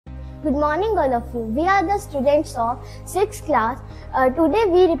Good morning all of you. We are the students of 6th class. Today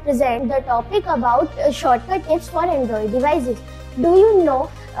we represent the topic about shortcut tips for Android devices. Do you know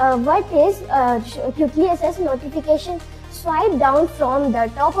what is quickly access notification? Swipe down from the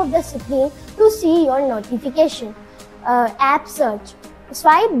top of the screen to see your notification. App search.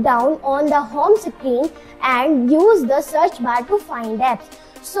 Swipe down on the home screen and use the search bar to find apps.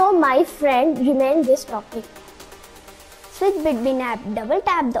 So my friend, remain this topic. Switch between apps. Double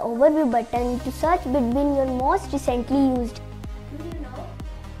tap the overview button to search between your most recently used.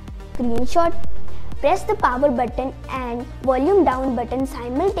 Screenshot. Press the power button and volume down button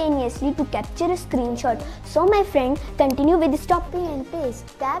simultaneously to capture a screenshot. So my friend, continue with this topic. Copy and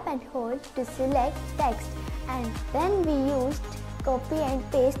paste. Tap and hold to select text, and then we used copy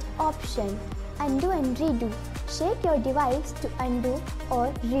and paste option. Undo and redo. Shake your device to undo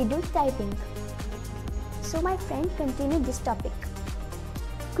or redo typing. So my friend, continue this topic.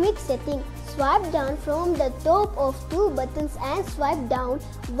 Quick setting. Swipe down from the top of two buttons and swipe down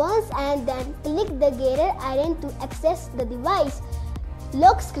once and then click the gear icon to access the device.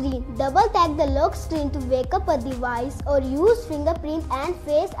 Lock screen. Double tap the lock screen to wake up a device or use fingerprint and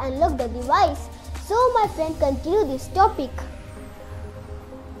face unlock the device. So my friend, continue this topic.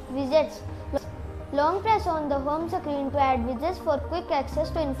 Widgets. Long press on the home screen to add widgets for quick access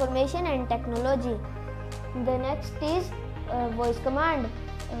to information and technology. The next is voice command.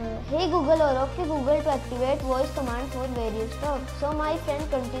 Hey Google or OK Google to activate voice command for various talks. So my friend,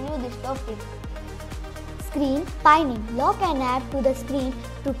 continue this topic. Screen pinning. Lock an app to the screen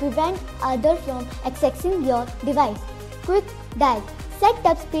to prevent others from accessing your device. Quick dial. Set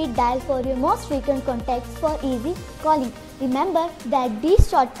up speed dial for your most frequent contacts for easy calling. Remember that these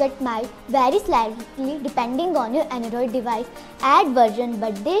shortcuts might vary slightly depending on your Android device and version,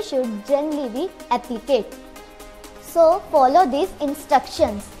 but they should generally be applicable. So follow these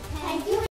instructions. Thank you.